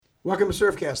Welcome to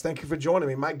Surfcast. Thank you for joining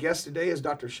me. My guest today is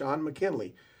Dr. Sean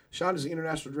McKinley. Sean is the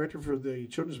International Director for the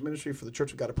Children's Ministry for the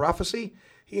Church of God of Prophecy.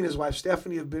 He and his wife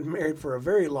Stephanie have been married for a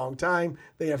very long time.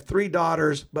 They have 3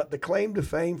 daughters, but the claim to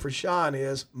fame for Sean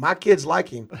is, my kids like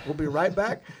him. We'll be right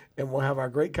back, and we'll have our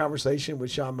great conversation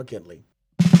with Sean McKinley.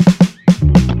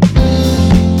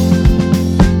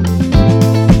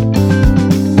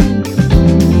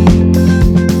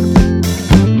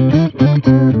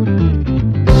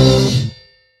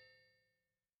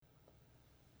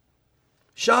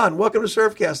 Sean, welcome to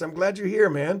Surfcast. I'm glad you're here,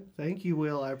 man. Thank you,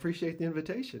 Will. I appreciate the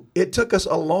invitation. It took us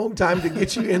a long time to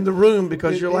get you in the room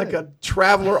because you're like a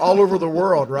traveler all over the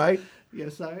world, right?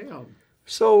 Yes, I am.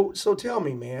 So tell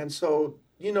me, man. So,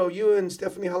 you and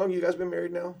Stephanie, how long you guys been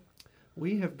married now?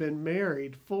 We have been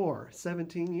married for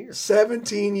 17 years.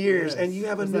 17 years, Yes. And you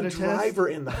have a new driver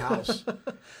in the house.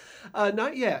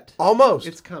 Not yet. Almost.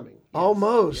 It's coming. Yes.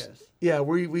 Almost. Yes. Yeah,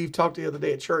 we've talked the other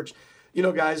day at church. You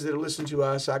know, guys that listen to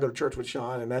us, I go to church with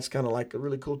Sean, and that's kind of like a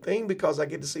really cool thing because I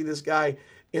get to see this guy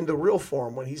in the real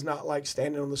form when he's not like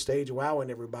standing on the stage wowing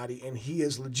everybody, and he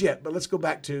is legit. But let's go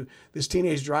back to this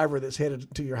teenage driver that's headed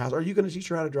to your house. Are you going to teach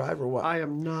her how to drive or what? I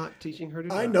am not teaching her to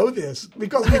drive. I know this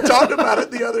because we talked about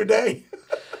it the other day.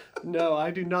 No,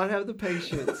 I do not have the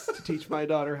patience to teach my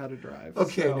daughter how to drive.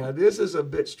 Okay, now this is a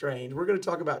bit strange. We're going to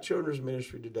talk about children's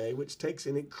ministry today, which takes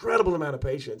an incredible amount of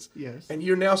patience. Yes. And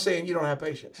you're now saying you don't have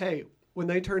patience. Hey, when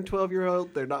they turn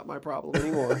 12-year-old, they're not my problem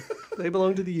anymore. They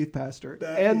belong to the youth pastor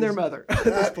and their mother at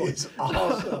this That point. is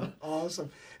awesome.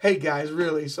 Awesome. Hey, guys,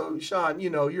 really. So, Sean,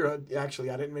 actually,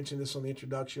 I didn't mention this on the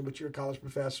introduction, but you're a college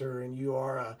professor and you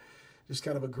are just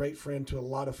kind of a great friend to a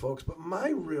lot of folks. But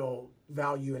my real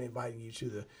value in inviting you to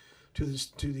the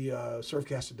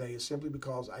Surfcast today is simply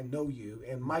because I know you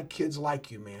and my kids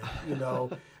like you, man.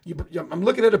 I'm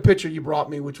looking at a picture you brought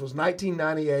me, which was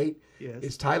 1998. Yes.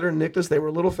 It's Tyler and Nicholas. They were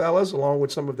little fellas along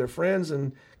with some of their friends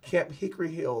in Camp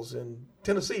Hickory Hills in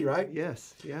Tennessee, right?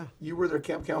 Yes, yeah. You were their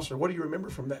camp counselor. What do you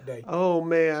remember from that day? Oh,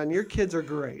 man, your kids are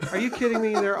great. Are you kidding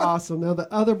me? They're awesome. Now, the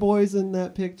other boys in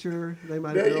that picture, they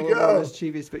might have been a little more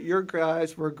mischievous, but your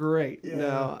guys were great. Yeah.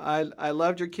 No, I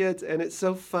loved your kids, and it's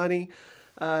so funny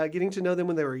getting to know them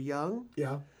when they were young.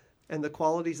 Yeah. And the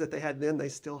qualities that they had then, they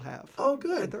still have. Oh,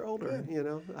 good. But they're older,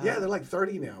 Good. They're like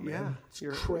 30 now, man. Yeah.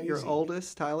 It's crazy. Your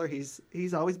oldest, Tyler,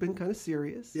 he's always been kind of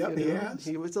serious. Yep, he has.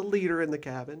 He was a leader in the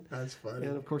cabin. That's funny.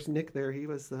 And, of course, Nick there, he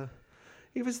was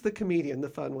the comedian, the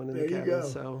fun one in the cabin. Go.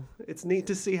 So it's neat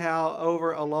to see how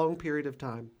over a long period of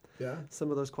time, some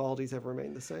of those qualities have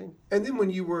remained the same. And then when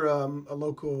you were a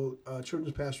local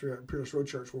children's pastor at Pierce Road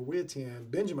Church where we attend,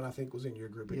 Benjamin, I think, was in your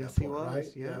group at that point, he was, right?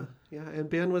 Yeah. And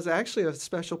Ben was actually a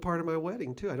special part of my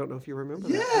wedding, too. I don't know if you remember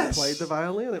that. Yes! He played the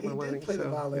violin at my wedding. He did play the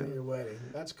violin at your wedding.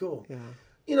 That's cool.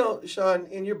 Yeah. Sean,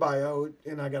 in your bio,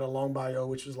 and I got a long bio,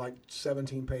 which was like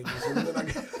 17 pages, and then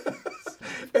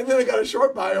I got a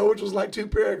short bio, which was like 2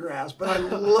 paragraphs. But I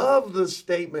love the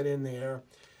statement in there.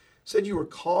 Said you were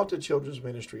called to children's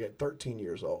ministry at 13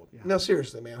 years old. Yeah. Now,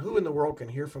 seriously, man, who in the world can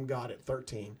hear from God at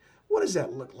 13? What does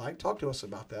that look like? Talk to us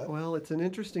about that. Well, it's an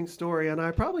interesting story, and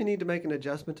I probably need to make an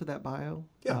adjustment to that bio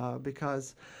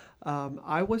because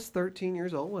I was 13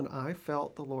 years old when I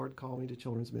felt the Lord call me to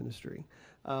children's ministry.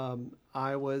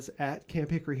 I was at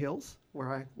Camp Hickory Hills,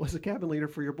 where I was a cabin leader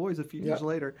for your boys a few years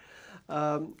later.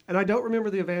 And I don't remember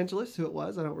the evangelist, who it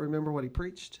was. I don't remember what he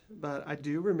preached, but I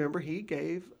do remember he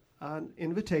gave an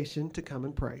invitation to come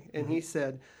and pray. And he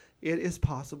said, it is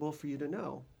possible for you to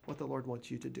know what the Lord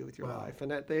wants you to do with your life.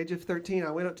 And at the age of 13,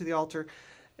 I went up to the altar,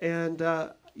 and,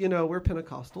 we're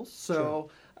Pentecostals.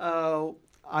 So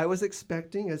I was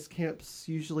expecting, as camps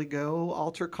usually go,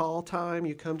 altar call time.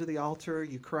 You come to the altar,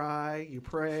 you cry, you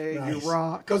pray, you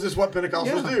rock. Because it's what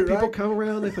Pentecostals do, right? People come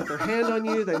around, they put their hand on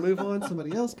you, they move on,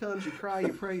 somebody else comes, you cry,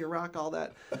 you pray, you rock, all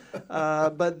that.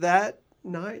 But that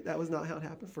night, that was not how it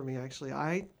happened for me, actually.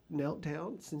 I knelt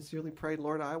down, sincerely prayed,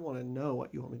 Lord, I want to know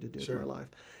what you want me to do with my life.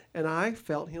 And I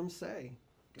felt him say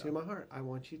to my heart, I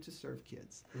want you to serve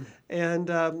kids. And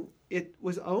it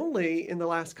was only in the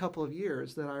last couple of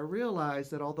years that I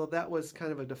realized that although that was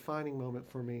kind of a defining moment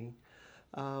for me,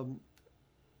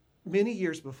 many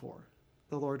years before,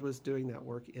 the Lord was doing that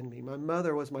work in me. My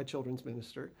mother was my children's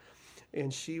minister,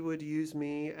 and she would use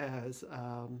me as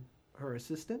her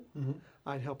assistant.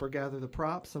 I'd help her gather the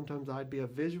props. Sometimes I'd be a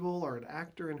visual or an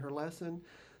actor in her lesson.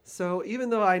 So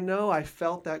even though I know I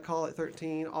felt that call at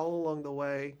 13, all along the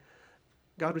way,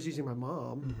 God was using my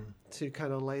mom to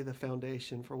kind of lay the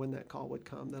foundation for when that call would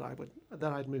come, that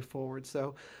I'd move forward.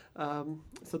 So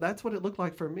that's what it looked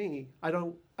like for me. I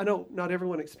know not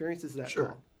everyone experiences that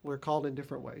call. We're called in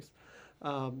different ways.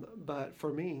 But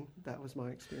for me, that was my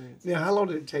experience. Now, how long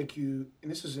did it take you?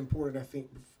 And this is important, I think,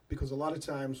 because a lot of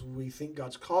times we think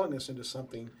God's calling us into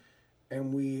something,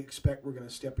 and we expect we're going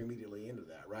to step immediately into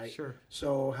that, right? Sure.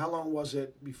 So, how long was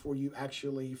it before you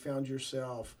actually found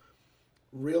yourself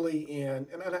really in?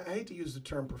 And I hate to use the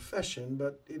term profession,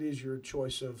 but it is your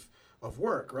choice of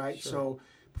work, right? Sure. So,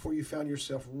 before you found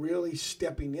yourself really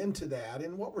stepping into that,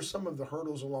 and what were some of the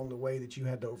hurdles along the way that you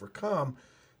had to overcome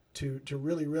to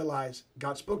really realize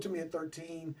God spoke to me at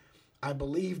 13, I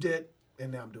believed it,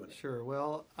 and now I'm doing it? Sure.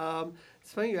 Well,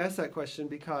 it's funny you asked that question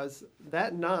because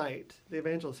that night the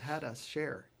evangelist had us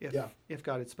share if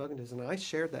God had spoken to us, and I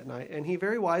shared that night, and he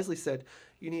very wisely said,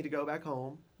 "You need to go back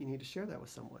home. You need to share that with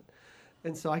someone."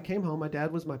 And so I came home. My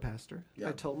dad was my pastor. Yeah.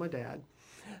 I told my dad,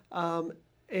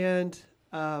 and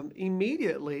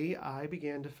immediately I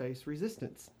began to face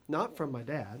resistance, not from my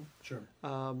dad. Sure.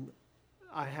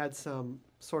 I had some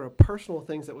sort of personal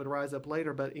things that would rise up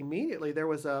later, but immediately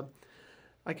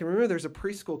I can remember there's a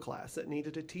preschool class that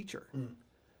needed a teacher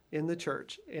in the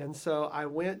church. And so I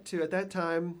went to, at that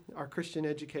time, our Christian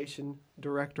education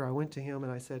director, I went to him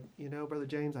and I said, Brother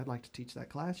James, I'd like to teach that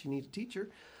class. You need a teacher.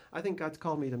 I think God's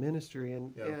called me to ministry.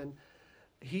 And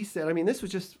he said, this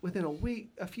was just within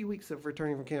a few weeks of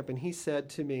returning from camp. And he said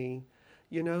to me,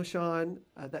 Sean,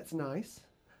 that's nice,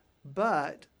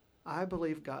 but I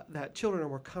believe that children are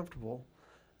more comfortable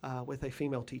with a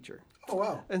female teacher. Oh,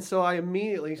 wow. And so I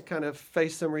immediately kind of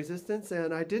faced some resistance,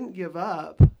 and I didn't give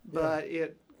up, but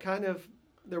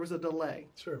there was a delay.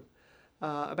 Sure.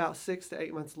 About 6 to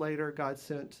 8 months later, God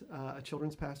sent a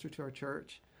children's pastor to our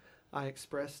church. I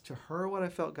expressed to her what I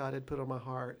felt God had put on my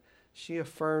heart. She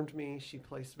affirmed me. She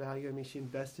placed value in me. She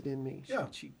invested in me.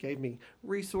 She gave me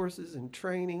resources and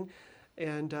training.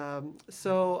 And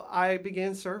so I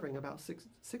began serving about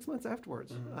six months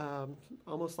afterwards,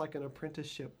 almost like an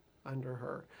apprenticeship under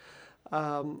her.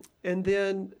 And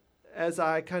then as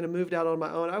I kind of moved out on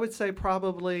my own, I would say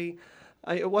probably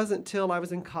it wasn't till I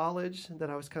was in college that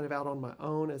I was kind of out on my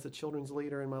own as a children's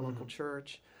leader in my local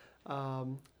church.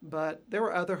 But there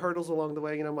were other hurdles along the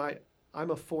way. I'm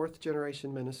a fourth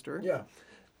generation minister. Yeah.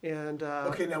 And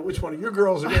okay, now which one of your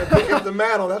girls are going to pick up the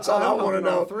mantle? That's all I want to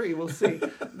know. All three, we'll see.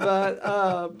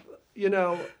 But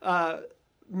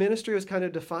ministry was kind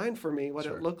of defined for me what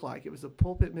it looked like. It was a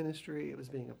pulpit ministry. It was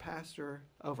being a pastor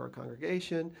over a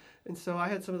congregation, and so I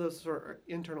had some of those sort of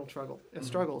internal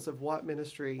struggles of what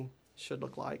ministry should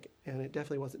look like, and it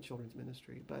definitely wasn't children's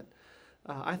ministry. But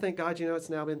I thank God, it's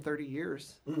now been 30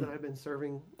 years that I've been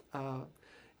serving.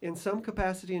 In some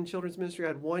capacity in children's ministry. I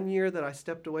had 1 year that I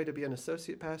stepped away to be an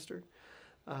associate pastor,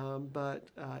 but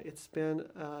it's been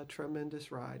a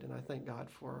tremendous ride, and I thank God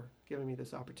for giving me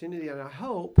this opportunity. And I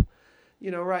hope,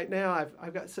 right now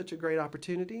I've got such a great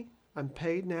opportunity. I'm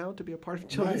paid now to be a part of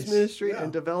children's ministry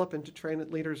and develop and to train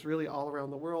leaders really all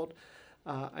around the world.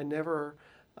 That's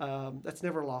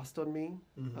never lost on me.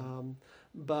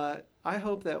 But I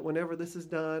hope that whenever this is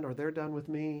done or they're done with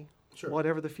me,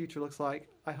 whatever the future looks like,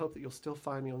 I hope that you'll still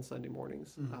find me on Sunday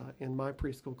mornings in my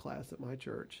preschool class at my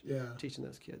church, teaching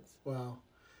those kids. Wow,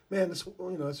 man,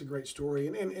 that's a great story.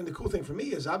 And the cool thing for me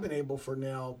is I've been able for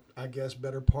now, I guess,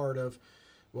 better part of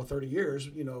 30 years,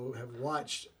 have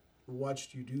watched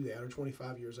you do that, or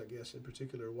 25 years, I guess, in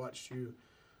particular, watched you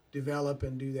develop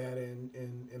and do that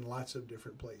in lots of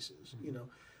different places.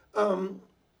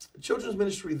 Children's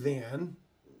ministry then,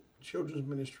 children's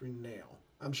ministry now.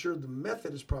 I'm sure the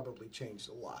method has probably changed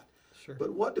a lot. Sure.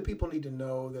 But what do people need to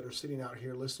know that are sitting out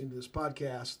here listening to this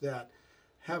podcast that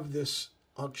have this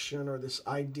unction or this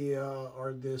idea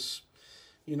or this,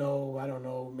 I don't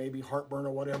know, maybe heartburn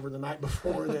or whatever the night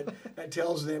before that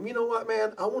tells them, you know what,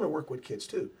 man, I want to work with kids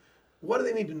too. What do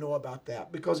they need to know about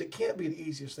that? Because it can't be the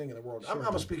easiest thing in the world. Sure.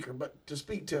 I'm a speaker, but to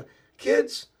speak to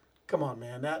kids, come on,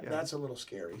 man, that's a little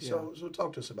scary. Yeah. So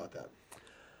talk to us about that.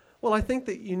 Well, I think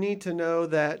that you need to know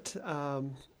that,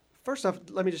 first off,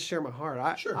 let me just share my heart.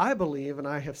 I believe, and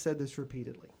I have said this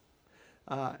repeatedly,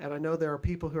 and I know there are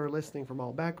people who are listening from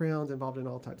all backgrounds, involved in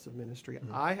all types of ministry.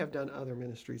 I have done other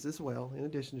ministries as well, in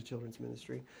addition to children's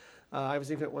ministry. I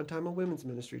was even at one time a women's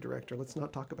ministry director. Let's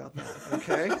not talk about that,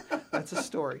 okay? That's a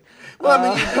story.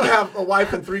 Well, you do have a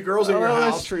wife and 3 girls in your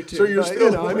house. That's true, too. So you're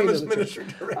still a women's ministry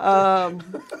director.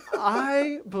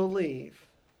 I believe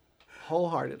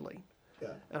wholeheartedly,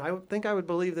 and I think I would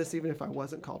believe this even if I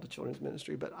wasn't called to children's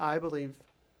ministry, but I believe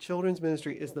children's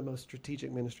ministry is the most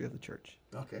strategic ministry of the church.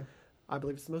 Okay. I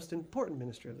believe it's the most important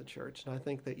ministry of the church, and I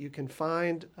think that you can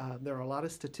find, there are a lot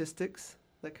of statistics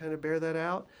that kind of bear that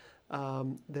out.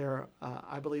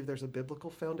 I believe there's a biblical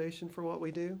foundation for what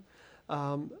we do.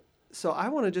 so I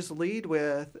want to just lead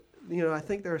with, I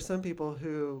think there are some people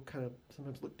who kind of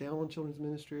sometimes look down on children's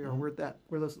ministry, or we're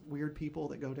those weird people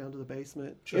that go down to the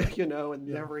basement, Sure. and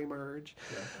never emerge.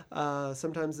 Yeah.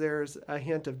 Sometimes there's a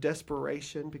hint of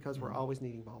desperation because we're always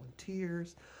needing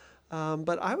volunteers.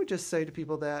 But I would just say to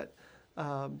people that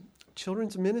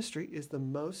children's ministry is the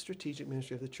most strategic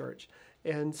ministry of the church.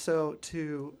 And so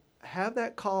to have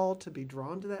that call to be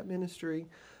drawn to that ministry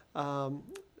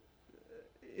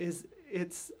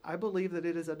I believe that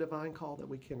it is a divine call that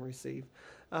we can receive.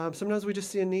 Sometimes we just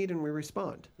see a need and we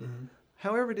respond. Mm-hmm.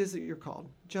 However it is that you're called,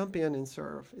 jump in and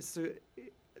serve.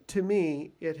 To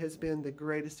me, it has been the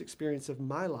greatest experience of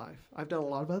my life. I've done a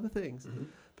lot of other things,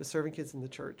 but serving kids in the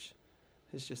church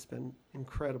has just been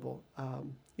incredible.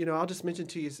 I'll just mention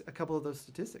to you a couple of those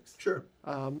statistics. Sure.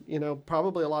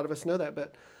 Probably a lot of us know that,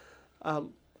 but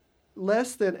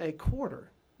less than a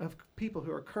quarter of people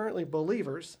who are currently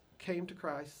believers came to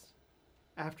Christ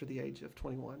after the age of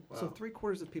 21. Wow. So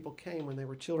 3/4 of people came when they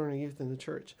were children or youth in the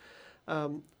church.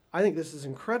 I think this is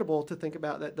incredible to think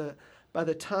about that by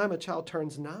the time a child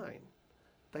turns 9,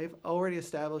 they've already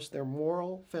established their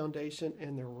moral foundation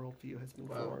and their worldview has been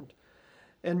formed.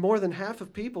 And more than half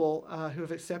of people who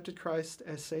have accepted Christ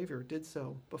as Savior did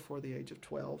so before the age of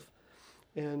 12.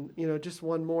 And, just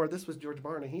one more. This was George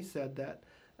Barna. He said that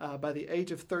by the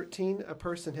age of 13, a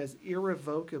person has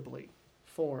irrevocably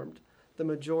formed the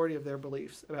majority of their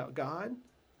beliefs about God,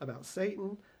 about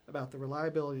Satan, about the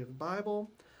reliability of the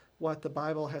Bible, what the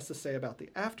Bible has to say about the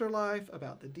afterlife,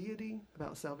 about the deity,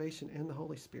 about salvation, and the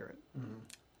Holy Spirit. Mm-hmm.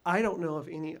 I don't know of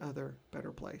any other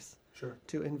better place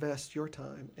to invest your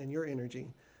time and your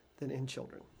energy than in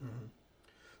children. Mm-hmm.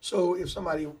 So if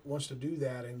somebody wants to do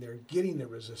that and they're getting the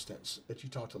resistance that you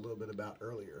talked a little bit about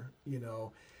earlier,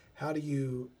 how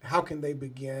can they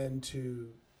begin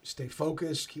to stay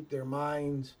focused, keep their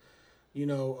minds,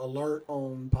 alert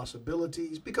on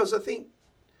possibilities? Because I think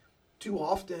too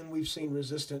often we've seen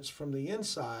resistance from the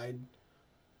inside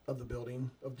of the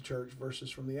building of the church versus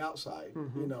from the outside,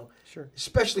 Sure.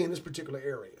 Especially in this particular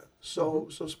area. So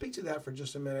speak to that for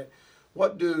just a minute.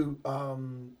 What do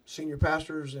senior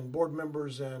pastors and board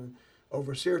members and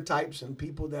overseer types and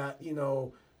people that,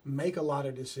 make a lot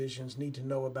of decisions need to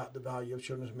know about the value of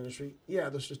children's ministry? Yeah,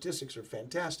 the statistics are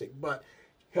fantastic, but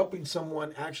helping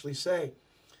someone actually say,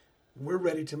 we're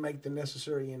ready to make the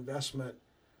necessary investment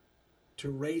to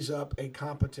raise up a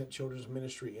competent children's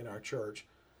ministry in our church.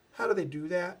 How do they do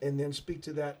that? And then speak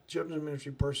to that children's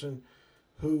ministry person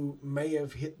who may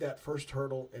have hit that first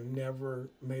hurdle and never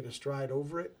made a stride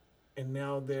over it. And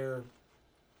now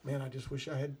I just wish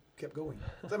I had kept going.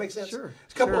 Does that make sense? Sure.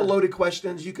 It's a couple of loaded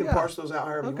questions. You can parse those out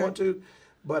however you want to.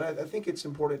 But I think it's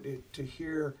important to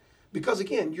hear, because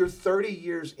again, you're 30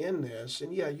 years in this,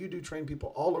 and you do train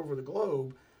people all over the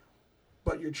globe,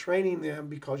 but you're training them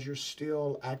because you're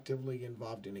still actively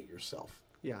involved in it yourself.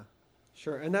 Yeah,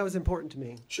 sure. And that was important to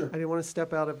me. Sure. I didn't want to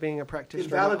step out of being a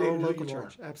practitioner in my own local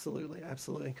church. Absolutely.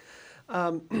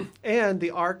 And the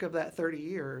arc of that 30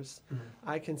 years,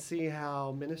 I can see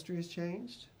how ministry has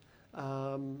changed.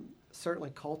 Certainly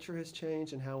culture has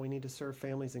changed, and how we need to serve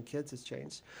families and kids has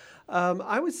changed.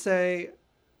 I would say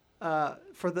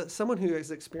for someone who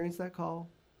has experienced that call,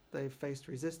 they've faced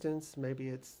resistance, maybe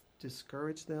it's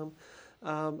discouraged them.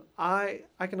 I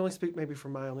can only speak maybe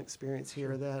from my own experience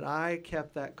here, that I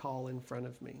kept that call in front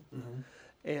of me. Mm-hmm.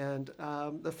 And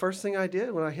the first thing I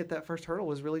did when I hit that first hurdle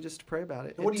was really just to pray about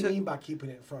it. And what do you mean by keeping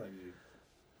it in front of you?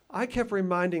 I kept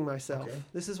reminding myself,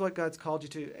 this is what God's called you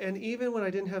to. And even when I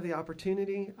didn't have the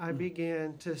opportunity, I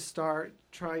began to start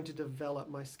trying to develop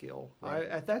my skill. Right.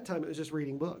 At that time, it was just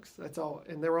reading books. That's all.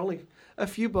 And there were only a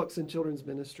few books in children's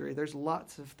ministry. There's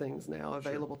lots of things now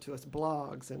available to us,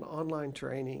 blogs and online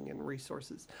training and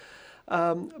resources.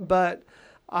 But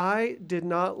I did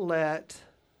not let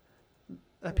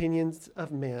opinions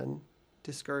of men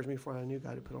discouraged me from what I knew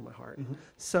God had put on my heart. Mm-hmm.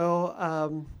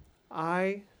 So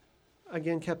I,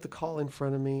 again, kept the call in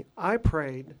front of me. I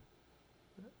prayed.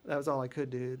 That was all I could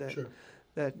do.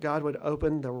 That God would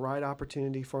open the right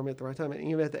opportunity for me at the right time. And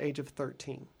even at the age of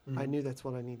 13, I knew that's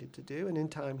what I needed to do. And in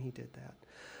time, he did that.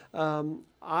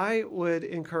 I would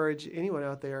encourage anyone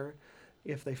out there,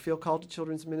 if they feel called to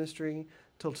children's ministry,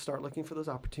 to start looking for those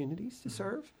opportunities to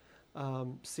serve.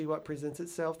 See what presents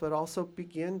itself, but also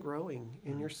begin growing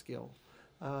in your skill.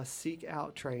 Seek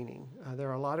out training. There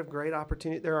are a lot of great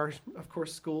opportunities. There are, of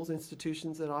course, schools,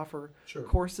 institutions that offer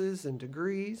courses and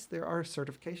degrees. There are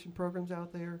certification programs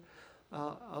out there.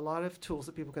 A lot of tools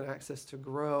that people can access to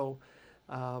grow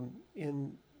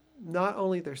in not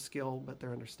only their skill, but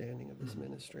their understanding of this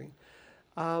ministry.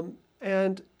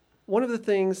 And one of the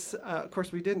things, of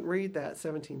course, we didn't read that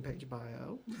 17-page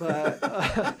bio,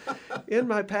 but in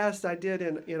my past, I did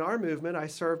in our movement, I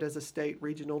served as a state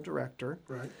regional director.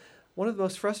 Right. One of the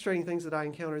most frustrating things that I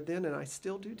encountered then, and I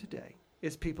still do today,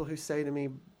 is people who say to me,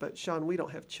 but Sean, we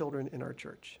don't have children in our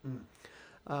church.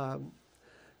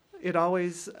 It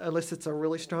always elicits a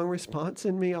really strong response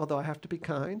in me, although I have to be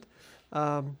kind.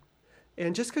 And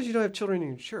just because you don't have children in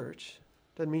your church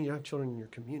doesn't mean you don't have children in your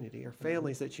community or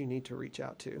families that you need to reach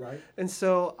out to. Right. And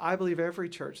so I believe every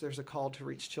church there's a call to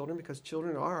reach children because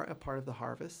children are a part of the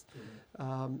harvest.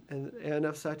 And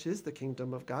of such is the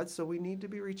kingdom of God. So we need to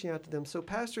be reaching out to them. So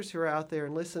pastors who are out there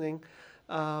and listening,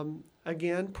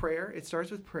 again, prayer. It starts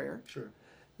with prayer. Sure.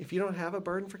 If you don't have a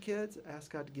burden for kids,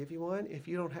 ask God to give you one. If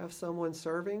you don't have someone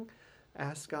serving,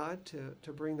 ask God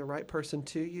to bring the right person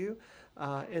to you,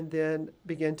 and then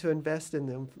begin to invest in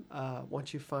them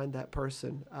once you find that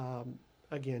person.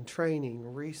 Again, training,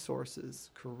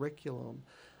 resources, curriculum,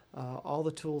 all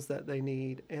the tools that they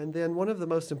need. And then one of the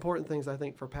most important things I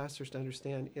think for pastors to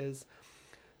understand is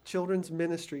children's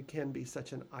ministry can be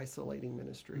such an isolating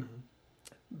ministry.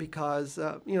 Because,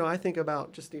 I think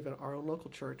about just even our own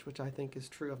local church, which I think is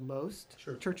true of most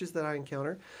churches that I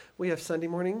encounter. We have Sunday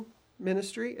morning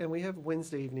ministry and we have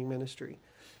Wednesday evening ministry.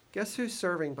 Guess who's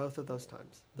serving both of those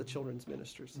times? The children's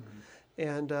ministers.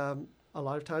 And a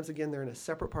lot of times, again, they're in a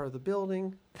separate part of the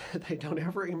building. They don't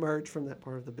ever emerge from that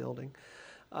part of the building.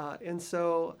 And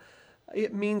so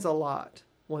it means a lot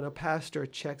when a pastor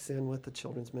checks in with the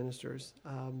children's ministers.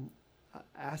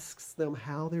 Asks them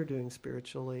how they're doing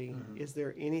spiritually. Is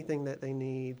there anything that they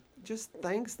need? Just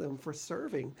thanks them for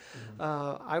serving.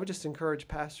 I would just encourage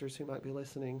pastors who might be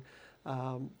listening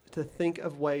to think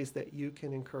of ways that you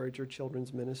can encourage your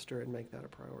children's minister and make that a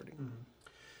priority.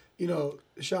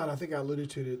 Sean, I think I alluded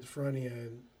to it at the front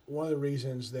end. One of the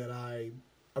reasons that I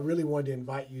really wanted to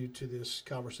invite you to this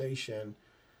conversation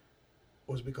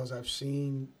was because I've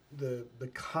seen the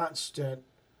constant,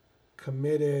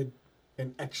 committed,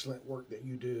 and excellent work that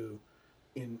you do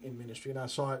in ministry. And I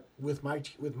saw it with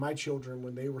my children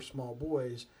when they were small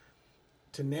boys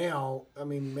to now. I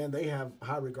mean, man, they have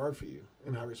high regard for you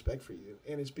and high respect for you.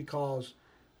 And it's because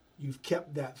you've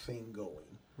kept that thing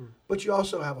going. But you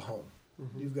also have a home.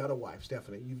 You've got a wife,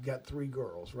 Stephanie. You've got 3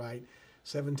 girls, right?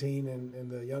 17, and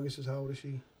the youngest is, how old is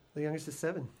she? The youngest is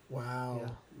 7. Wow,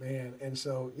 man. And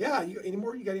so, you got any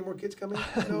more kids coming?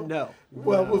 No.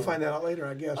 Well, No. we'll find that out later,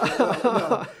 I guess.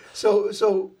 No.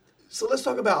 So let's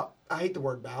talk about, I hate the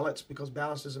word balance because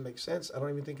balance doesn't make sense. I don't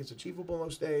even think it's achievable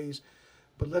most days.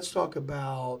 But let's talk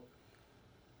about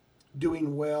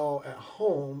doing well at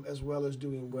home as well as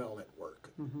doing well at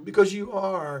work. Because you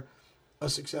are a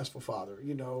successful father.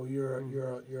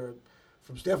 You're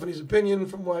from Stephanie's opinion,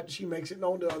 from what she makes it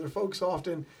known to other folks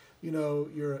often,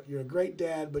 you're a great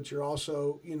dad, but you're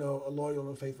also, a loyal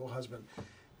and faithful husband.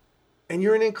 And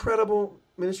you're an incredible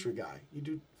ministry guy. You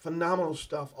do phenomenal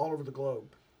stuff all over the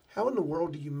globe. How in the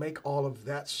world do you make all of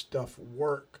that stuff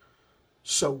work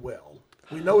so well?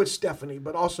 We know it's Stephanie,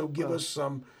 but also give us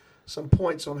some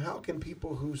points on how can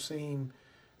people who seem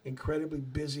incredibly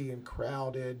busy and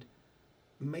crowded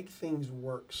make things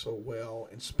work so well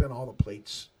and spin all the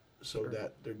plates so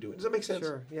that they're doing. Does that make sense?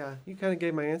 Sure. Yeah. You kind of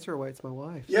gave my answer away. It's my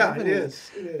wife. Yeah, it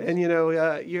is. And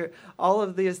you're all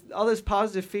this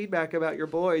positive feedback about your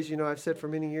boys. I've said for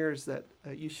many years that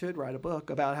you should write a book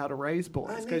about how to raise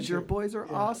boys because your boys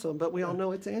are awesome. But we all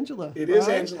know it's Angela. It is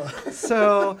Angela.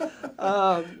 So,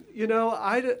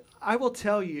 I will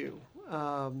tell you.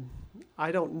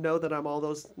 I don't know that I'm all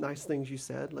those nice things you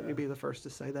said. Let me be the first to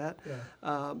say that.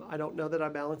 I don't know that I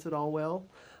balance it all well.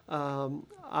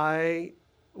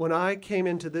 When I came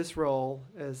into this role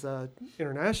as an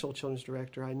international children's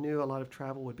director, I knew a lot of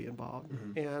travel would be involved.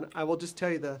 And I will just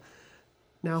tell you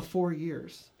now 4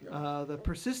 years, the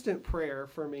persistent prayer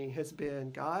for me has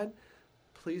been, God,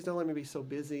 please don't let me be so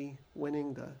busy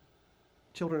winning the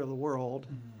children of the world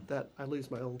that I lose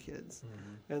my own kids.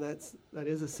 And that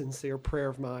is a sincere prayer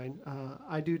of mine.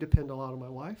 I do depend a lot on my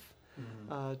wife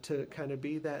to kind of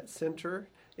be that center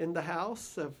in the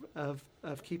house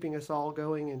of keeping us all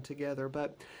going and together.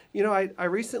 But, I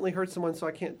recently heard someone, so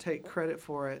I can't take credit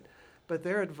for it, but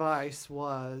their advice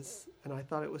was, and I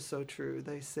thought it was so true,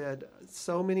 they said,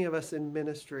 so many of us in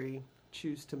ministry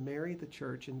choose to marry the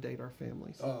church and date our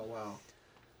families. Oh, wow.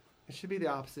 It should be the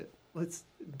opposite. Let's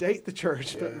date the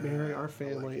church, but marry our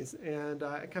families. Like and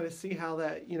I kind of see how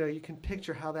that, you can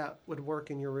picture how that would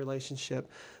work in your relationship,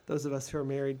 those of us who are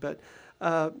married. But,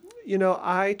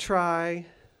 I try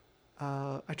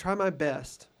my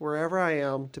best wherever I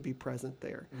am to be present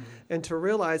there and to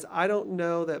realize I don't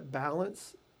know that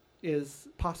balance is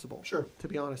possible, to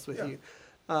be honest with you.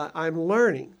 I'm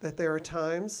learning that there are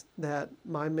times that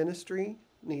my ministry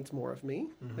needs more of me,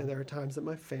 and there are times that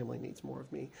my family needs more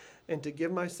of me, and to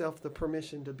give myself the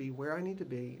permission to be where I need to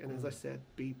be, and as I said,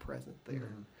 be present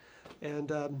there.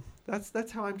 And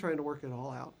that's how I'm trying to work it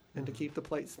all out and to keep the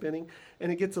plate spinning.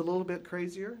 And it gets a little bit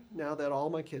crazier now that all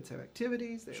my kids have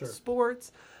activities, they have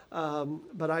sports,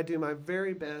 but I do my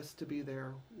very best to be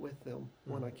there with them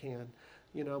when I can.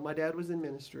 You know, my dad was in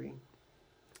ministry,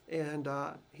 and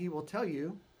he will tell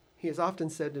you, he has often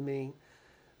said to me,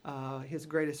 his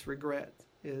greatest regret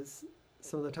is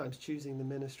some of the times choosing the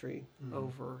ministry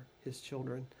over his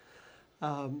children.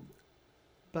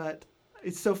 But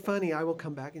it's so funny. I will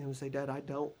come back and he will say, Dad,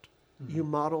 you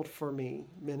modeled for me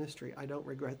ministry. I don't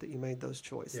regret that you made those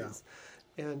choices.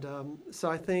 Yeah. And so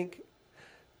I think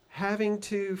having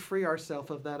to free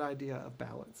ourselves of that idea of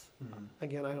balance.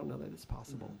 Again, I don't know that it's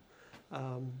possible.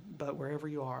 But wherever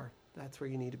you are, that's where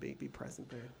you need to be. Be present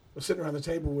there. We're sitting around the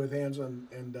table with Angela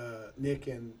and Nick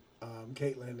and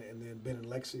Caitlin, and then Ben and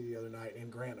Lexi the other night,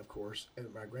 and Grant, of course,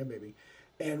 and my grandbaby.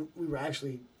 And we were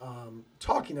actually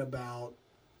talking about,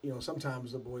 you know,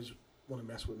 sometimes the boys want to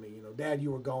mess with me. You know, Dad,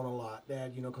 you were gone a lot.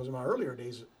 Dad, you know, because in my earlier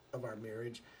days of our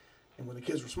marriage, and when the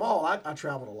kids were small, I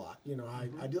traveled a lot. You know,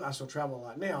 I still travel a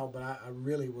lot now, but I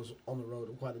really was on the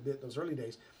road quite a bit those early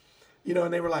days. You know,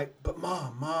 and they were like, but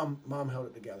mom held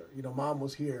it together. You know, mom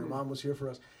was here. Mom was here for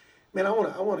us. Man, I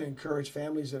want to encourage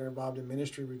families that are involved in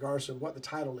ministry, regardless of what the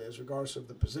title is, regardless of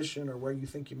the position or where you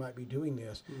think you might be doing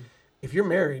this. If you're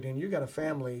married and you got a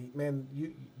family, man,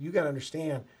 you got to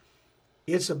understand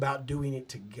it's about doing it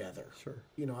together. Sure.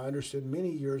 You know, I understood many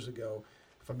years ago,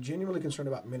 if I'm genuinely concerned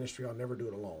about ministry, I'll never do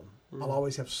it alone. I'll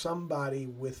always have somebody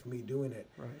with me doing it.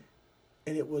 Right.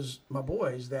 And it was my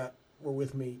boys that were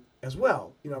with me as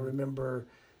well. You know, I remember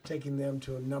taking them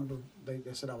to a number. They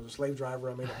said I was a slave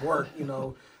driver. I made them work. You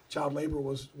know, child labor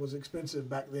was expensive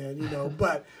back then. You know,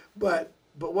 but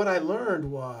what I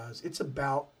learned was it's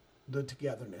about the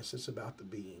togetherness. It's about the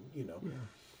being. You know,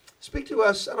 speak to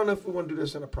us. I don't know if we want to do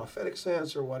this in a prophetic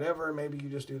sense or whatever. Maybe you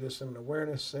just do this in an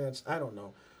awareness sense. I don't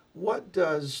know. What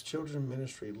does children's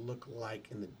ministry look like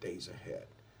in the days ahead?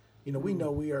 You know, we know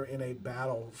we are in a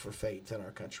battle for faith in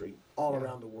our country, all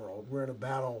around the world. We're in a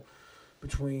battle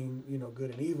between, you know,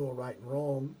 good and evil, right and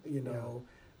wrong, you know,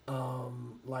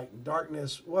 light and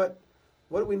darkness. What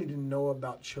do we need to know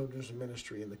about children's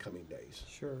ministry in the coming days?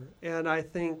 Sure. And I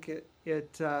think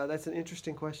that's an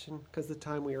interesting question because the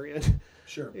time we are in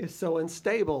is so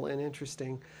unstable and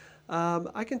interesting.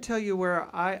 I can tell you where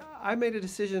I made a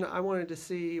decision. I wanted to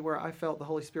see where I felt the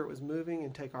Holy Spirit was moving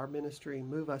and take our ministry,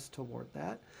 move us toward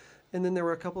that. And then there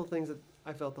were a couple of things that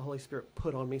I felt the Holy Spirit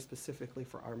put on me specifically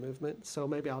for our movement. So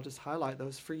maybe I'll just highlight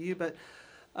those for you. But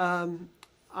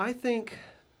I think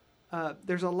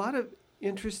there's a lot of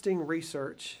interesting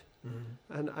research.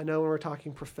 And I know when we're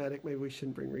talking prophetic, maybe we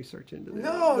shouldn't bring research into this.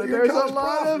 No, but there's a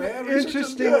lot of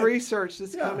interesting research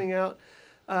that's coming out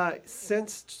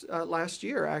since last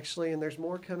year, actually, and there's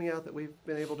more coming out that we've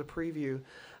been able to preview.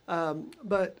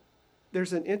 But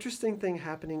there's an interesting thing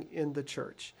happening in the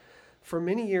church. For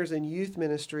many years in youth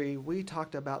ministry, we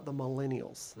talked about the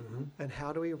millennials and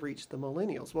how do we reach the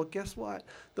millennials? Well, guess what?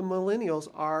 The millennials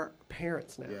are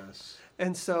parents now. Yes.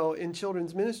 And so in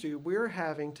children's ministry, we're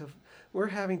having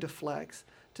to flex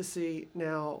to see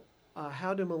now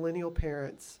how do millennial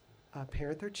parents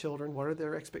parent their children? What are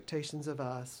their expectations of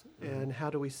us? And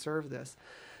how do we serve this?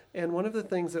 And one of the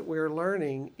things that we're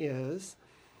learning is,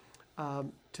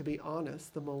 to be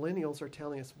honest, the millennials are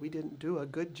telling us we didn't do a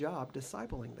good job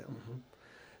discipling them.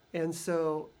 And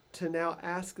so to now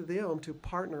ask them to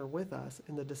partner with us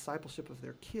in the discipleship of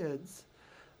their kids,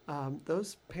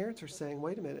 those parents are saying,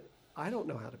 wait a minute, I don't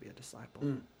know how to be a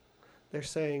disciple. They're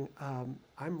saying,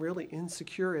 I'm really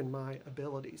insecure in my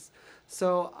abilities.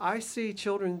 So I see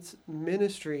children's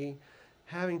ministry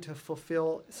having to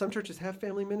fulfill, some churches have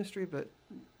family ministry, but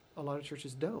a lot of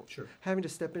churches don't. Sure. Having to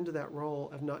step into that role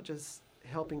of not just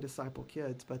helping disciple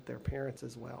kids, but their parents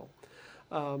as well.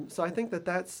 So I think that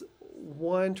that's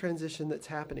one transition that's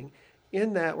happening.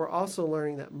 In that, we're also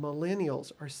learning that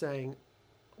millennials are saying,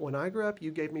 when I grew up,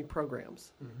 you gave me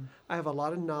programs. I have a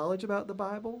lot of knowledge about the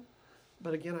Bible,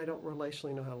 but again, I don't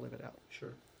relationally know how to live it out.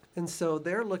 Sure. And so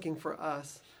they're looking for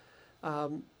us,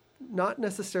 not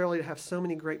necessarily to have so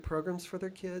many great programs for their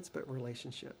kids, but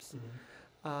relationships.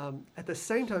 At the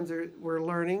same time, we're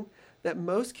learning that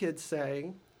most kids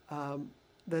say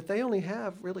that they only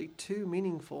have really 2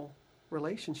 meaningful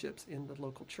relationships in the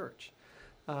local church.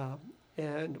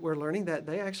 And we're learning that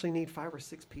they actually need 5 or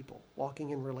 6 people walking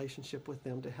in relationship with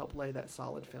them to help lay that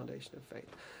solid foundation of faith.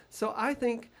 So I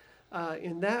think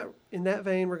in that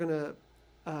vein, we're going to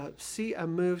see a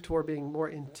move toward being more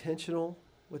intentional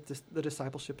with the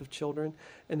discipleship of children,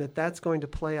 and that's going to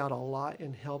play out a lot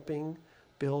in helping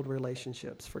build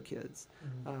relationships for kids,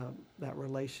 that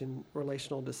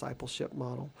relational discipleship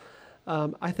model.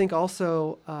 I think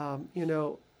also,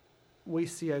 we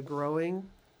see a growing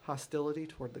hostility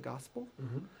toward the gospel.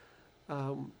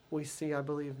 We see, I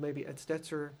believe, maybe Ed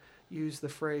Stetzer used the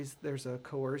phrase, there's a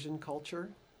coercion culture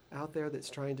out there that's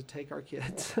trying to take our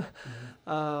kids.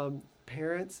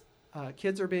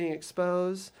 Kids are being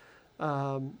exposed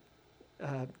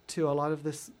to a lot of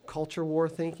this culture war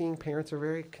thinking. Parents are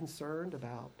very concerned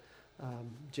about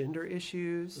gender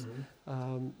issues.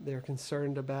 They're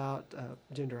concerned about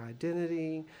gender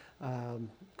identity,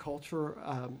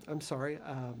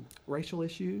 racial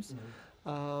issues.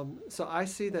 So I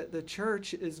see that the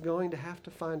church is going to have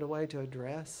to find a way to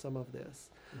address some of this.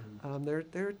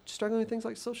 They're struggling with things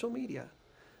like social media,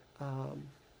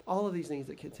 all of these needs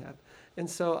that kids have. And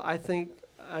so I think,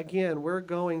 again, we're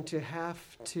going to have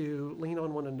to lean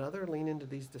on one another, lean into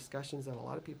these discussions that a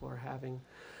lot of people are having,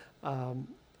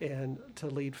 and to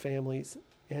lead families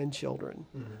and children,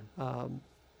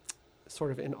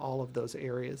 sort of in all of those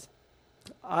areas.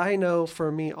 I know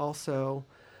for me also,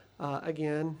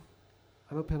 again,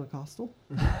 I'm a Pentecostal.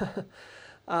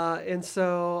 And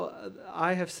so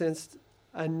I have sensed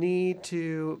a need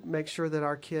to make sure that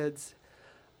our kids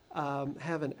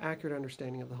have an accurate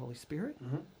understanding of the Holy Spirit,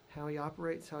 how he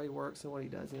operates, how he works, and what he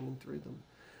does in and through them.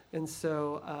 And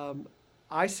so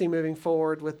I see moving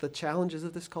forward with the challenges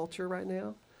of this culture right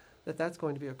now, that's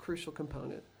going to be a crucial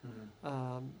component.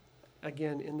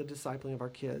 Again, in the discipling of our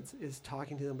kids, is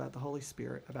talking to them about the Holy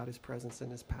Spirit, about his presence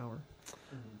and his power.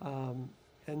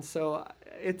 And so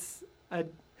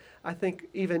I think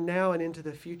even now and into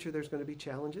the future, there's going to be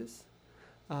challenges.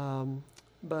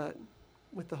 But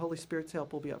with the Holy Spirit's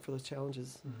help, we'll be up for those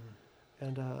challenges.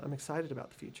 And I'm excited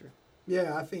about the future.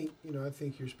 Yeah, I think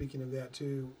you're speaking of that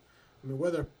too. I mean,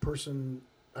 whether a person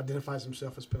identifies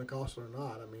himself as Pentecostal or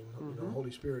not, I mean,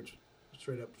 Holy Spirit's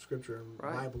straight up Scripture and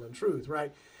Bible and truth,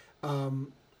 right?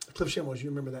 Cliff Shimwells, you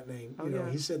remember that name?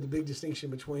 He said the big distinction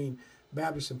between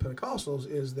Baptists and Pentecostals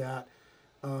is that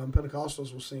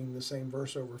Pentecostals will sing the same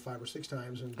verse over 5 or 6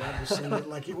 times, and Baptists sing it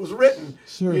like it was written,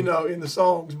 in the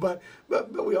songs. But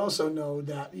we also know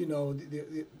that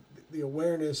the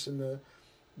awareness and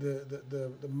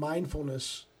the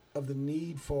mindfulness of the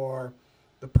need for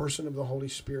the person of the Holy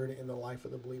Spirit in the life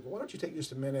of the believer. Why don't you take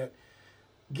just a minute,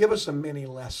 give us a mini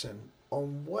lesson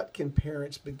on what can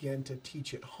parents begin to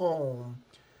teach at home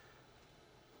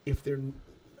if they're.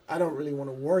 I don't really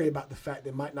want to worry about the fact they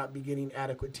might not be getting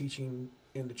adequate teaching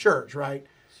in the church, right?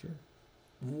 Sure.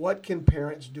 What can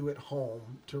parents do at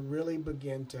home to really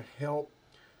begin to help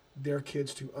their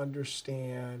kids to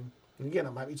understand? And again,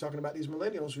 I might be talking about these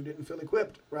millennials who didn't feel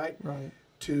equipped, right? Right.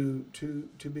 To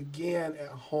begin at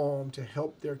home to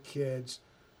help their kids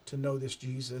to know this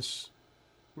Jesus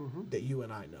that you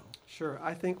and I know. Sure.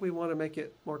 I think we want to make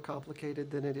it more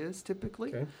complicated than it is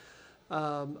typically. Okay.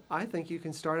 I think you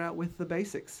can start out with the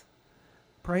basics,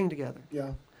 praying together.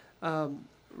 Yeah.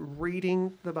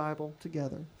 Reading the Bible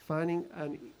together, finding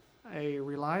a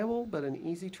reliable but an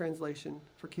easy translation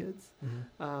for kids.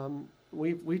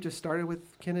 We just started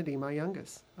with Kennedy, my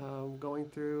youngest, going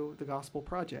through the Gospel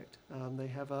Project. They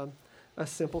have a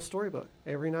simple storybook.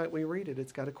 Every night we read it.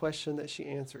 It's got a question that she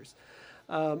answers.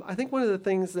 I think one of the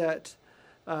things that,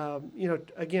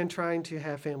 again, trying to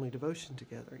have family devotion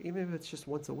together, even if it's just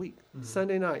once a week.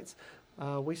 Sunday nights,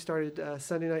 we started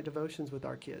Sunday night devotions with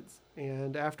our kids.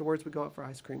 And afterwards we go out for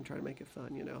ice cream, try to make it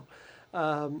fun,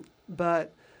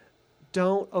 But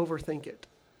don't overthink it.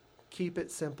 Keep it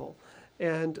simple.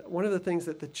 And one of the things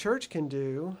that the church can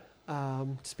do,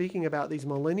 speaking about these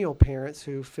millennial parents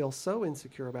who feel so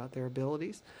insecure about their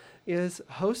abilities, is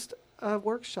host a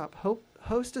workshop,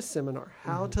 host a seminar,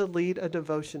 how to lead a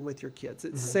devotion with your kids.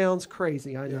 It sounds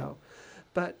crazy, I know,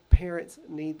 but parents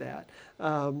need that.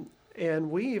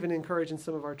 And we even encourage in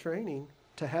some of our training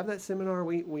to have that seminar.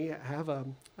 We have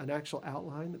an actual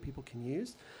outline that people can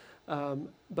use,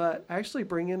 but actually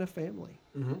bring in a family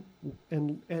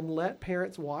and let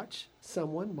parents watch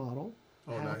someone model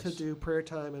how to do prayer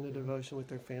time and a devotion with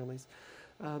their families.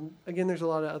 Again, there's a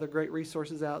lot of other great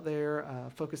resources out there.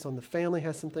 Focus on the Family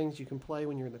has some things you can play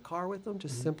when you're in the car with them,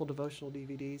 just simple devotional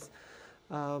DVDs.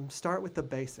 Start with the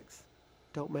basics.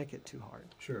 Don't make it too hard.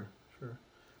 Sure.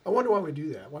 I wonder why we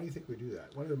do that. Why do you think we do that?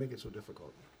 Why do we make it so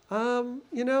difficult?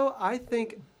 I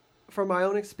think from my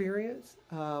own experience,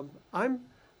 I'm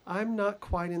not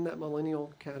quite in that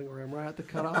millennial category. I'm right at the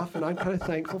cutoff, and I'm kind of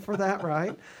thankful for that,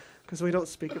 right? because we don't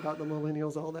speak about the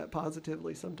millennials all that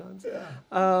positively sometimes. Yeah.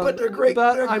 But they're great.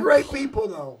 They're great people,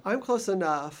 though. I'm close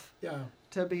enough Yeah.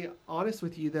 to be honest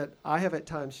with you that I have at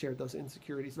times shared those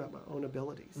insecurities about my own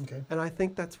abilities. Okay. And I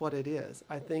think that's what it is.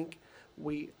 I think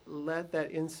we let that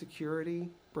insecurity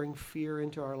bring fear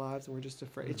into our lives, and we're just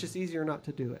afraid. It's just easier not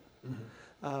to do it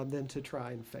than to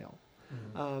try and fail.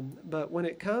 But when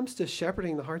it comes to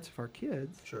shepherding the hearts of our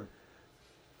kids, Sure.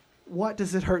 what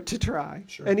does it hurt to try?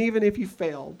 Sure. And even if you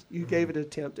failed, you gave it an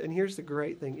attempt. And here's the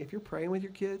great thing. If you're praying with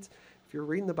your kids, if you're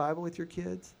reading the Bible with your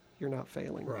kids, you're not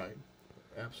failing. Right.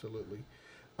 Absolutely.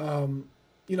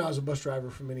 I was a bus driver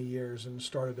for many years and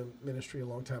started a ministry a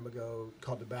long time ago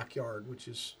called The Backyard, which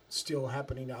is still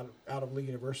happening out of Lee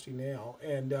University now.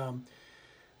 And,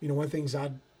 one of the things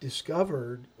I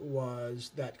discovered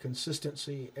was that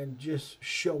consistency and just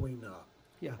showing up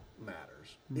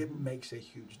matters. It makes a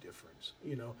huge difference.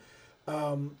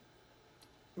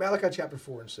 Malachi chapter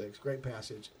 4 and 6, great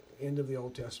passage, end of the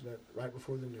Old Testament, right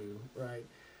before the New, right?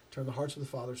 Turn the hearts of the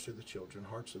fathers to the children,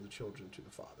 hearts of the children to the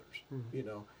fathers.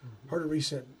 Heard a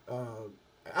recent, I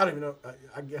don't even know,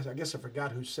 I guess I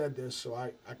forgot who said this, so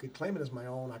I could claim it as my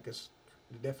own. I guess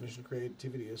the definition of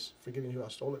creativity is forgetting who I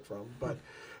stole it from, but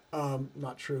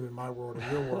not true in my world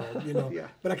or your world, Yeah.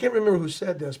 But I can't remember who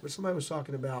said this, but somebody was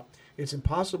talking about it's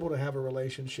impossible to have a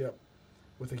relationship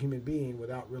with a human being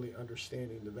without really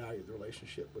understanding the value of the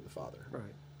relationship with the Father,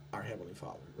 Right. our Heavenly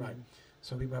Father, right?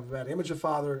 Some people have a bad image of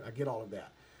Father. I get all of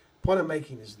that. Point I'm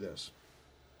making is this,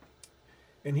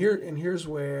 and here's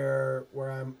where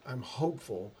I'm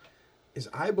hopeful, is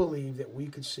I believe that we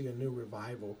could see a new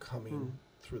revival coming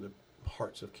through the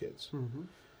hearts of kids.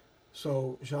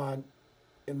 So, Sean,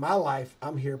 in my life,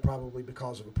 I'm here probably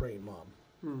because of a praying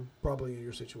mom, probably in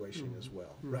your situation as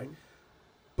well, right?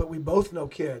 But we both know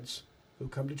kids who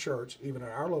come to church, even at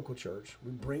our local church.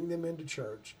 We bring them into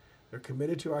church. They're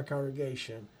committed to our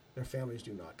congregation. Their families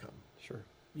do not come. Sure.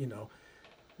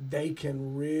 They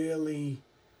can really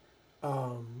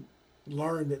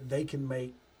learn that they can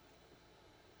make,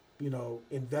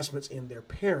 investments in their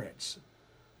parents.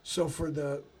 So for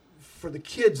the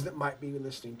kids that might be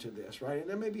listening to this, right, and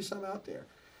there may be some out there,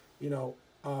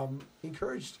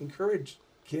 encourage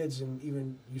kids, and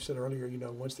even you said earlier,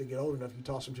 once they get old enough, you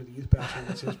toss them to the youth pastor, and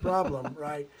it's his problem,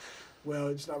 right? Well,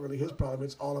 it's not really his problem;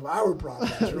 it's all of our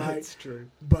problems, right? That's true.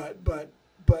 But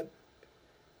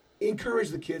encourage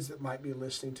the kids that might be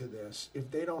listening to this. If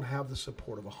they don't have the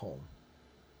support of a home,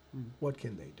 what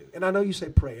can they do? And I know you say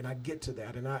pray, and I get to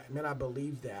that, and I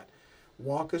believe that.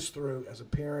 Walk us through, as a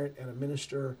parent and a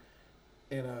minister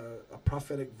and a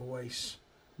prophetic voice,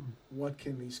 what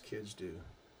can these kids do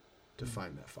to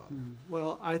find that Father?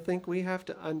 Well, I think we have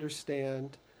to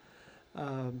understand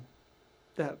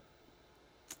that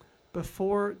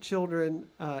before children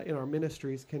in our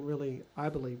ministries can really, I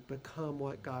believe, become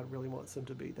what God really wants them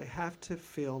to be, they have to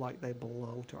feel like they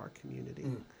belong to our community.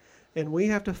 And we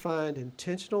have to find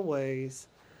intentional ways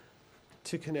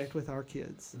to connect with our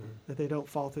kids, that they don't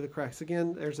fall through the cracks.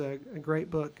 Again, there's a great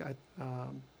book,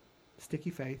 Sticky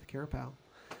Faith, Kara Powell,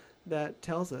 that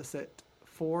tells us that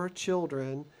for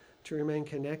children to remain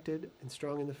connected and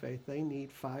strong in the faith, they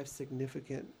need 5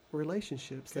 significant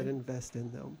relationships that invest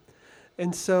in them.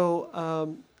 And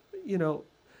so,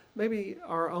 maybe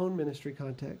our own ministry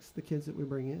context, the kids that we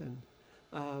bring in,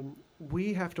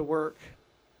 we have to work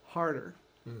harder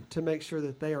to make sure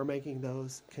that they are making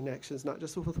those connections, not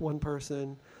just with one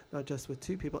person, not just with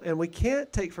 2 people. And we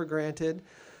can't take for granted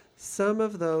some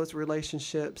of those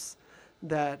relationships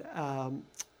that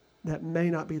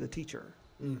may not be the teacher.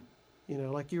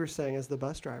 Like you were saying, as the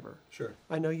bus driver. Sure.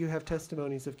 I know you have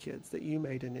testimonies of kids that you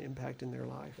made an impact in their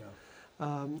life.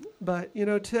 Yeah. But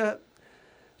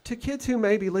to kids who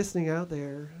may be listening out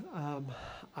there,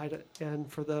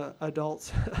 and for the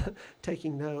adults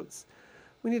taking notes,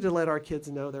 we need to let our kids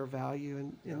know their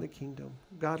value in the kingdom.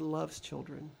 God loves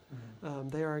children.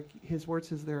 His word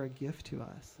says they're a gift to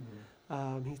us.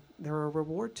 They're a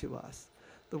reward to us.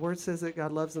 The word says that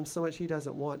God loves them so much he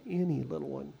doesn't want any little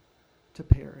one to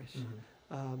perish.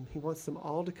 He wants them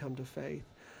all to come to faith.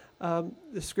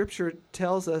 The scripture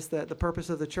tells us that the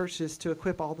purpose of the church is to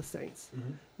equip all the saints.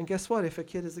 And guess what? If a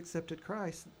kid has accepted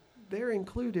Christ, they're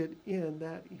included in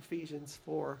that Ephesians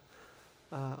 4,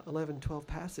 11, 12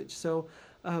 passage. So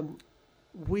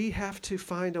we have to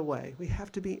find a way. We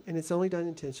have to be, and it's only done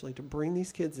intentionally, to bring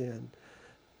these kids in,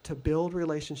 to build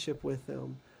relationship with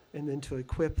them, and then to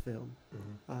equip them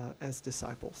as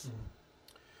disciples.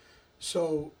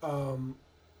 So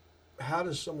how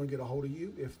does someone get a hold of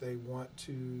you if they want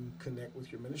to connect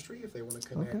with your ministry, if they want to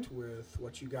connect with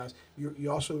what you guys,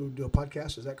 you also do a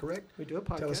podcast, is that correct? We do a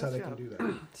podcast. Tell us how they can do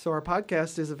that. So our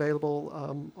podcast is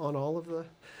available on all of the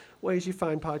ways you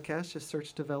find podcasts. Just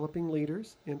search Developing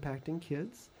Leaders, Impacting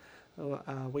Kids.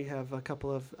 We have a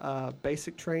couple of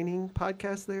basic training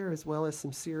podcasts there, as well as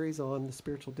some series on the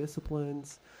spiritual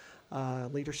disciplines,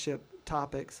 leadership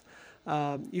topics.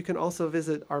 You can also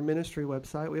visit our ministry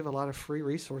website. We have a lot of free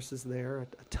resources there,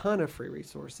 a ton of free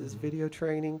resources, video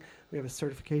training. We have a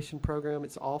certification program.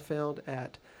 It's all found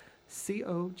at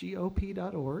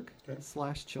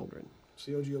cogop.org/children.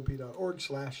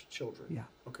 cogop.org/children. Yeah.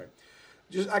 Okay.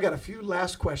 I got a few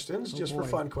last questions, for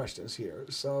fun questions here.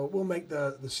 So we'll make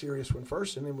the serious one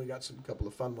first, and then we got a couple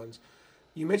of fun ones.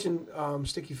 You mentioned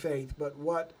Sticky Faith, but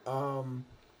what's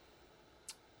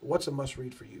a must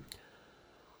read for you?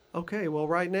 Okay, well,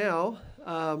 right now,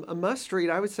 a must read,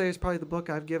 I would say, is probably the book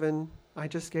I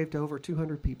just gave to over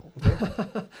 200 people.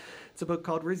 Okay. It's a book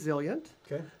called Resilient.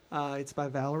 Okay. It's by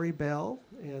Valerie Bell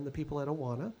and the people at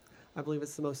Awana. I believe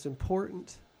it's the most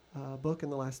important book in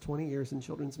the last 20 years in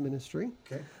children's ministry.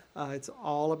 Okay. It's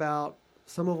all about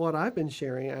some of what I've been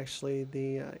sharing, actually,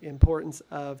 the importance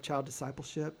of child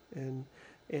discipleship, and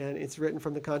it's written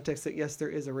from the context that, yes, there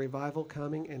is a revival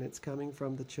coming, and it's coming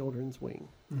from the children's wing.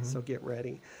 Mm-hmm. So get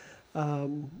ready.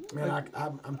 Man,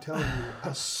 I'm telling you,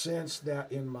 I sense that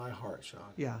in my heart, Sean.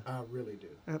 Yeah. I really do.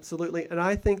 Absolutely. And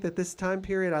I think that this time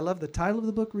period, I love the title of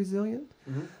the book, Resilient,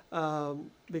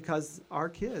 because our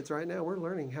kids right now, we're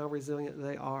learning how resilient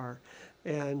they are.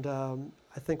 And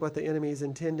I think what the enemy is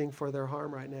intending for their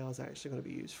harm right now is actually going to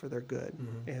be used for their good.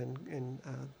 Mm-hmm. And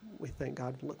we thank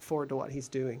God and look forward to what he's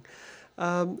doing.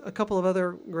 A couple of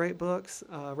other great books.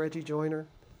 Reggie Joiner,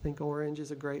 Think Orange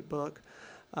is a great book.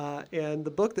 And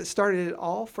the book that started it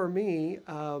all for me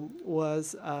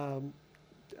was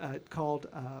called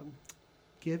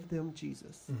Give Them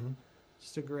Jesus. Mm-hmm.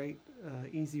 Just a great,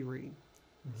 easy read.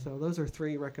 Mm-hmm. So those are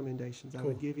 3 recommendations I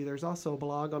would give you. There's also a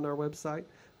blog on our website,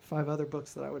 5 other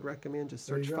books that I would recommend. Just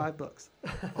search 5 books.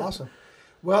 Awesome.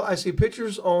 Well, I see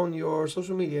pictures on your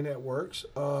social media networks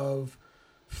of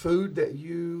food that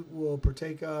you will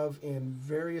partake of in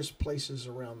various places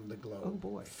around the globe. Oh,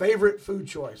 boy. Favorite food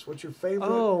choice? What's your favorite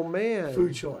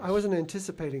food choice? I wasn't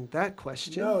anticipating that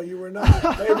question. No, you were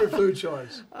not. Favorite food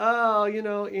choice? Oh,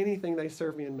 anything they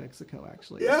serve me in Mexico,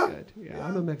 actually. Yeah? Is good. Yeah,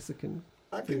 I'm a Mexican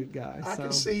food guy. I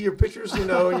can see your pictures, and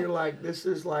you're like, this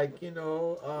is like,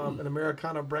 an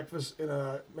Americana breakfast in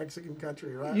a Mexican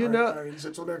country, right? Or in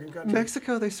Central American country.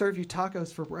 Mexico, they serve you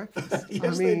tacos for breakfast.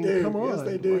 Yes, they do. Come on. Yes,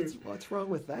 they do. What's wrong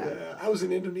with that? Yeah, I was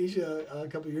in Indonesia a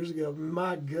couple of years ago.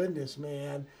 My goodness,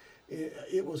 man.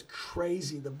 It was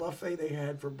crazy. The buffet they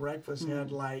had for breakfast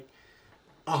had like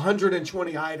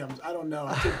 120 items. I don't know.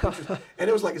 I took pictures, and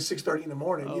it was like at 6:30 in the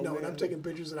morning, and I'm taking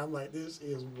pictures, and I'm like, this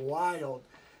is wild.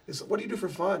 What do you do for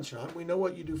fun, Sean? We know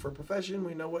what you do for a profession.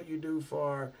 We know what you do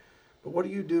but what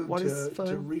do you do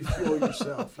to refuel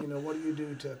yourself? What do you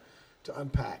do to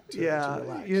unpack, to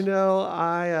relax?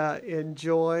 I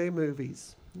enjoy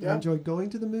movies. Yeah. I enjoy going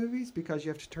to the movies because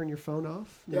you have to turn your phone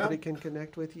off. Nobody can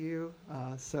connect with you.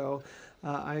 So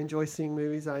I enjoy seeing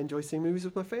movies. I enjoy seeing movies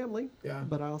with my family. Yeah.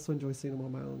 But I also enjoy seeing them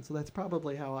on my own. So that's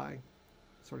probably how I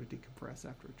sort of decompress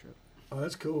after a trip. Oh,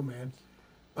 that's cool, man.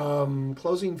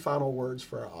 Closing final words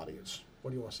for our audience.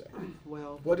 What do you want to say?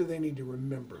 Well, what do they need to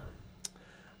remember?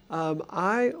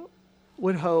 I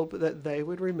would hope that they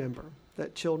would remember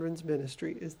that children's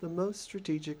ministry is the most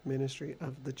strategic ministry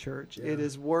of the church. Yeah. It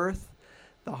is worth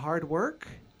the hard work.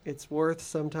 It's worth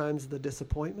sometimes the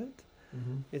disappointment.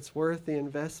 Mm-hmm. It's worth the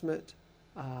investment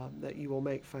that you will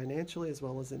make financially as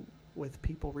well as with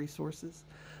people resources.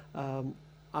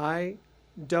 I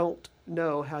don't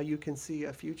know how you can see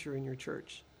a future in your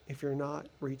church if you're not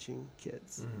reaching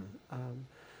kids. Mm-hmm.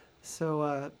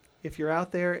 So if you're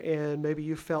out there and maybe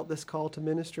you felt this call to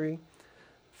ministry,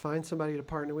 find somebody to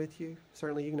partner with you.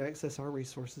 Certainly you can access our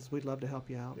resources. We'd love to help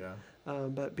you out. Yeah.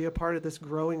 But be a part of this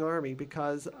growing army,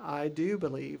 because I do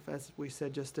believe, as we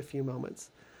said just a few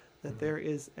moments, that there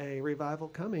is a revival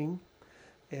coming,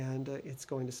 and it's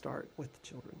going to start with the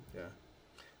children. Yeah.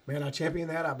 Man, I champion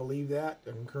that. I believe that.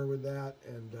 I concur with that.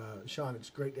 And Sean, it's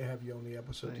great to have you on the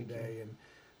episode today. And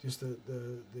just the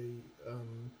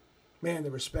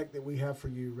respect that we have for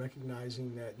you,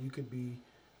 recognizing that you could be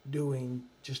doing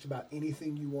just about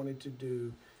anything you wanted to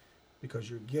do because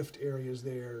your gift area is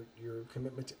there, your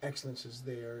commitment to excellence is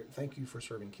there. Thank you for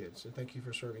serving kids, and thank you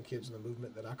for serving kids in the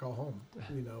movement that I call home,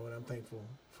 and I'm thankful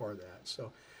for that.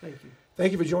 So thank you.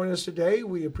 Thank you for joining us today.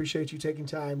 We appreciate you taking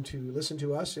time to listen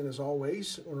to us, and as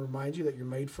always, I want to remind you that you're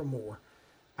made for more.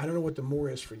 I don't know what the more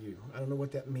is for you. I don't know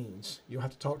what that means. You'll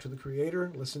have to talk to the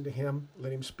Creator, listen to Him,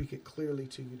 let Him speak it clearly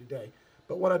to you today.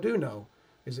 But what I do know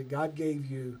is that God gave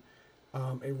you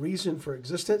a reason for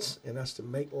existence, and that's to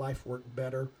make life work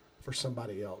better for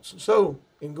somebody else. So,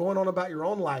 in going on about your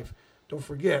own life, don't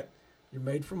forget, you're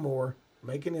made for more.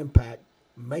 Make an impact.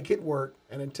 Make it work.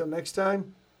 And until next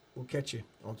time, we'll catch you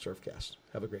on Surfcast.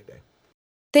 Have a great day.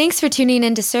 Thanks for tuning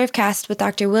in to Surfcast with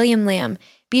Dr. William Lamb.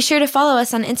 Be sure to follow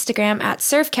us on Instagram at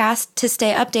Surfcast to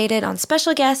stay updated on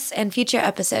special guests and future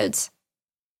episodes.